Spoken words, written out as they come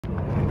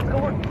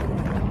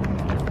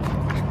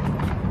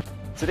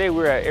Today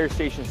we're at Air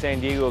Station San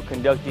Diego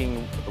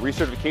conducting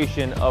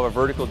recertification of a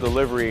vertical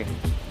delivery.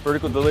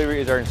 Vertical delivery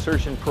is our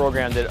insertion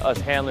program that us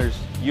handlers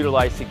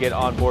utilize to get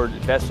on board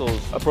vessels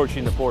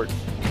approaching the ports.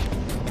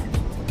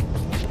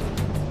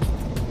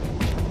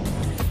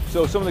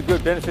 So some of the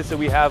good benefits that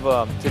we have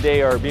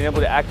today are being able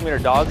to acclimate our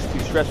dogs to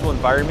stressful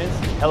environments.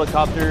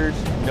 Helicopters,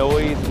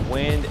 noise,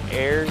 wind,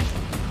 air,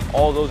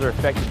 all those are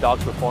affecting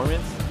dogs'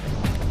 performance.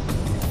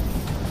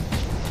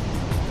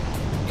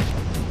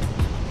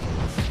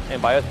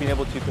 And by us being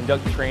able to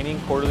conduct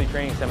training, quarterly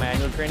training,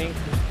 semi-annual training,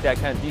 that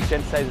kind of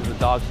desensitizes the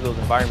dogs to those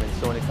environments.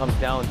 So when it comes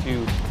down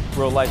to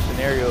real life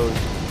scenarios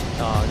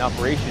in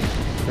operations,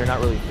 they're not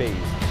really phased.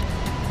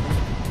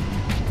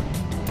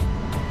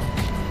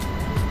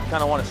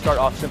 Kind of want to start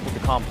off simple to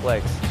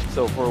complex.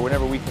 So for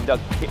whenever we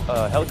conduct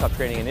helicopter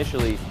training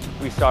initially,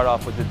 we start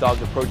off with the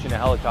dogs approaching the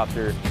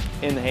helicopter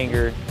in the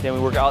hangar, then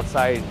we work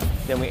outside,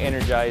 then we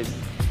energize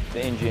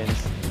the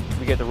engines,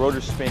 we get the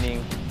rotor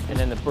spinning, and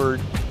then the bird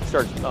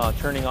starts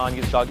turning on,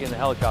 get the dog in the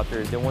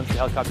helicopter. Then once the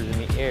helicopter's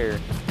in the air,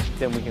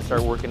 then we can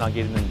start working on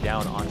getting them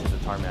down onto the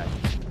tarmac.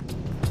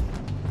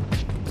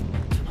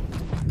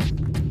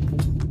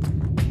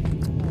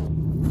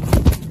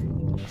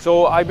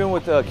 So I've been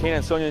with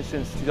Canine Sonia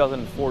since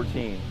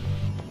 2014.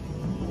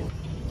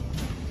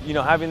 You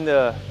know, having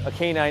a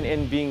canine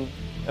and being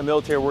a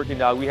military working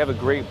dog, we have a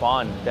great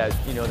bond that,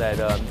 you know,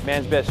 that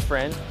man's best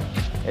friend.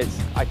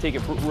 I take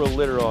it real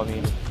literal. I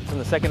mean, from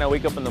the second I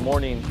wake up in the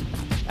morning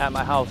at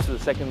my house to the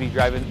second we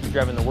driving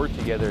to work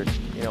together,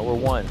 you know, we're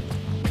one.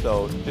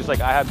 So just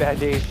like I have bad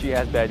days, she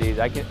has bad days.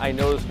 I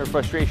notice her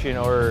frustration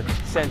or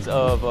sense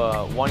of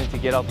wanting to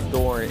get out the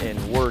door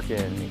and work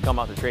and come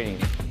out to training.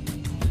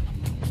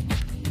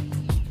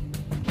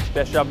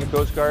 Best job in the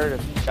Coast Guard.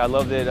 I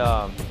love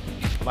that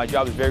my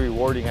job is very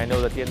rewarding. I know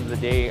that at the end of the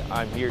day,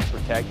 I'm here to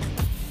protect.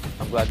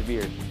 I'm glad to be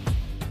here.